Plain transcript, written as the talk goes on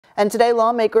And today,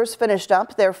 lawmakers finished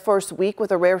up their first week with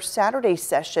a rare Saturday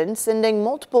session, sending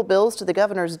multiple bills to the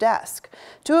governor's desk.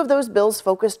 Two of those bills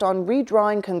focused on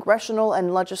redrawing congressional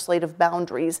and legislative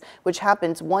boundaries, which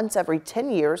happens once every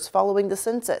 10 years following the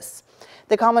census.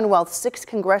 The Commonwealth's 6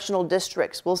 congressional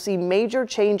districts will see major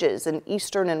changes in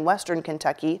eastern and western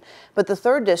Kentucky, but the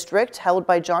 3rd district, held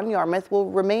by John Yarmouth,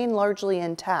 will remain largely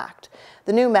intact.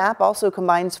 The new map also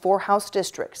combines 4 House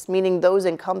districts, meaning those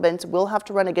incumbents will have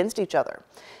to run against each other.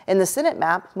 In the Senate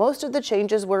map, most of the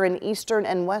changes were in eastern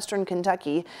and western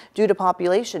Kentucky. Due to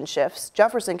population shifts,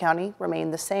 Jefferson County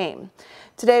remained the same.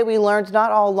 Today, we learned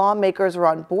not all lawmakers are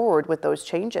on board with those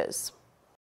changes.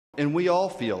 And we all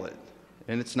feel it.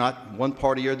 And it's not one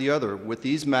party or the other. With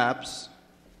these maps,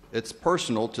 it's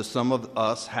personal to some of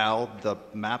us how the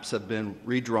maps have been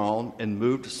redrawn and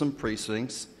moved to some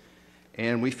precincts,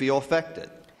 and we feel affected.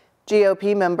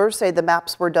 GOP members say the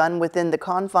maps were done within the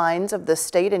confines of the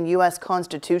state and U.S.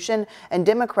 Constitution, and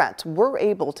Democrats were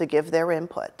able to give their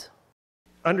input.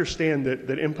 Understand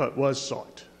that input was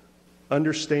sought.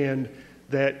 Understand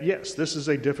that, yes, this is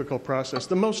a difficult process,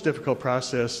 the most difficult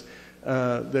process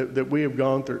that we have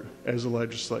gone through as a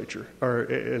legislature, or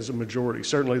as a majority.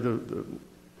 Certainly the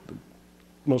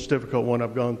most difficult one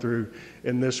I've gone through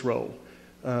in this role,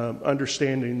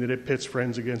 understanding that it pits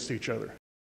friends against each other.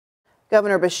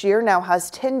 Governor Beshear now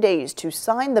has 10 days to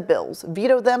sign the bills,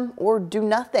 veto them, or do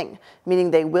nothing,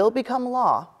 meaning they will become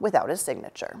law without his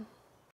signature.